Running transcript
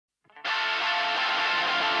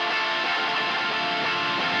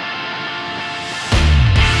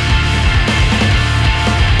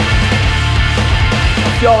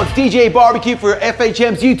Yo, it's DJ BBQ for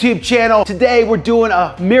FHM's YouTube channel. Today we're doing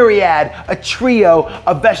a myriad, a trio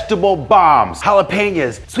of vegetable bombs,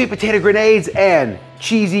 jalapenos, sweet potato grenades, and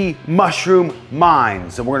cheesy mushroom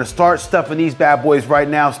mines. And we're gonna start stuffing these bad boys right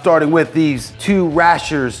now, starting with these 2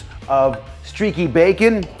 rashers of streaky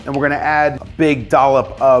bacon, and we're gonna add a big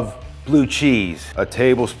dollop of blue cheese, a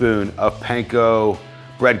tablespoon of panko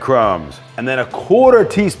breadcrumbs, and then a 1/4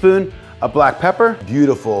 teaspoon of black pepper,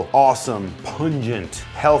 beautiful, awesome, pungent,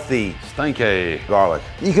 healthy, stinky garlic.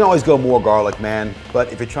 You can always go more garlic, man,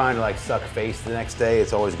 but if you're trying to like suck face the next day,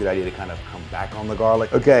 it's always a good idea to kind of come back on the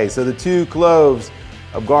garlic. Okay, so the 2 cloves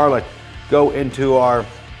of garlic go into our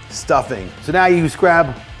stuffing. So now you just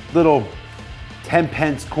grab little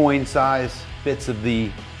 10-pence coin size bits of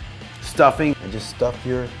the stuffing and just stuff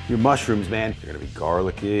your mushrooms, man. They're gonna be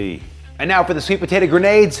garlicky. And now for the sweet potato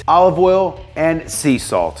grenades, olive oil and sea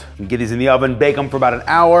salt. You can get these in the oven, bake them for about an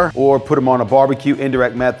hour, or put them on a barbecue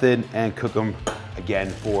indirect method and cook them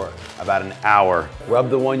again for about an hour.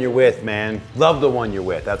 Rub the one you're with, man. Love the one you're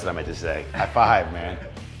with, that's what I meant to say. High five, man.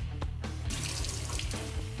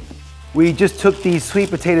 We just took these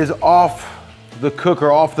sweet potatoes off the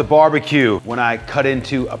cooker, off the barbecue. When I cut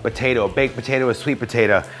into a potato, a baked potato, a sweet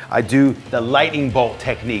potato, I do the lightning bolt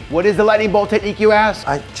technique. What is the lightning bolt technique, you ask?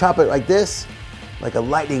 I chop it like this, like a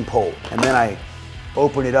lightning bolt, and then I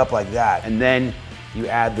open it up like that, and then you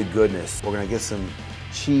add the goodness. We're gonna get some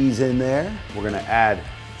cheese in there. We're gonna add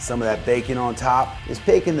some of that bacon on top. Is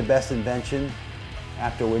bacon the best invention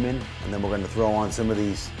after women? And then we're gonna throw on some of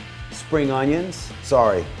these spring onions.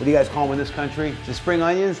 Sorry, what do you guys call them in this country? The spring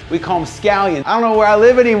onions? We call them scallions. I don't know where I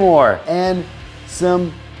live anymore. And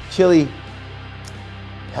some chili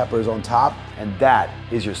peppers on top. And that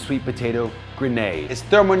is your sweet potato grenade. It's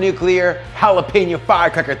thermonuclear jalapeno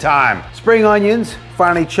firecracker time. Spring onions,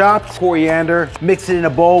 finely chopped, coriander, mix it in a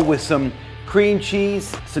bowl with some cream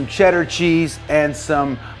cheese, some cheddar cheese, and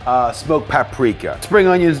some smoked paprika. Spring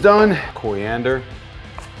onions done, coriander,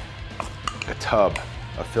 a tub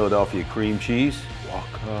of Philadelphia cream cheese.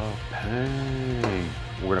 Waka bang.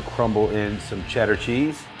 We're gonna crumble in some cheddar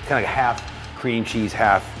cheese. Kind of like half cream cheese,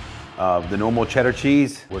 half the normal cheddar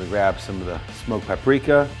cheese. We're gonna grab some of the smoked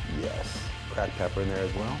paprika. Yes, cracked pepper in there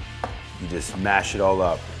as well. You just mash it all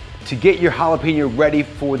up. To get your jalapeno ready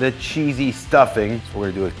for the cheesy stuffing, so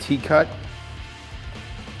we're gonna do a T-cut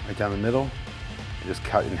right down the middle. Just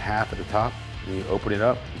cut in half at the top. Then you open it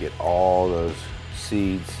up, you get all those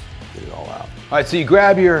seeds. Get it all out. All right, so you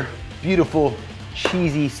grab your beautiful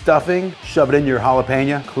cheesy stuffing, shove it in your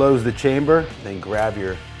jalapeno, close the chamber, then grab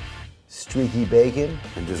your streaky bacon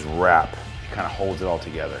and just wrap. It kind of holds it all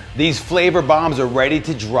together. These flavor bombs are ready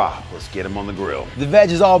to drop. Let's get them on the grill. The veg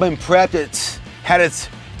has all been prepped. It's had its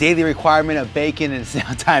daily requirement of bacon, and it's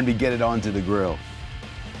now time to get it onto the grill.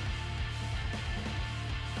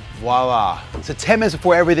 Voila. So 10 minutes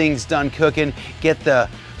before everything's done cooking, get the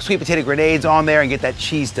sweet potato grenades on there and get that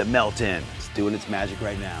cheese to melt in. It's doing its magic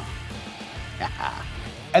right now.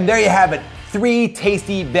 And there you have it, 3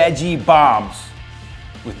 tasty veggie bombs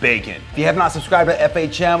with bacon. If you have not subscribed to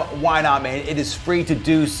FHM, why not, man? It is free to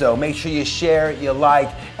do so. Make sure you share, you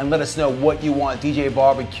like, and let us know what you want DJ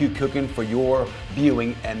BBQ cooking for your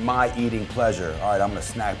viewing and my eating pleasure. All right, I'm gonna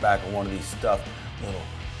snack back on one of these stuffed little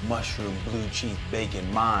mushroom blue cheese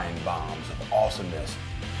bacon mine bombs of awesomeness.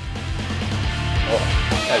 Oh,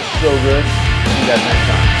 that is so good. See you guys next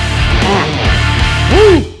time.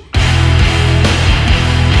 Woo!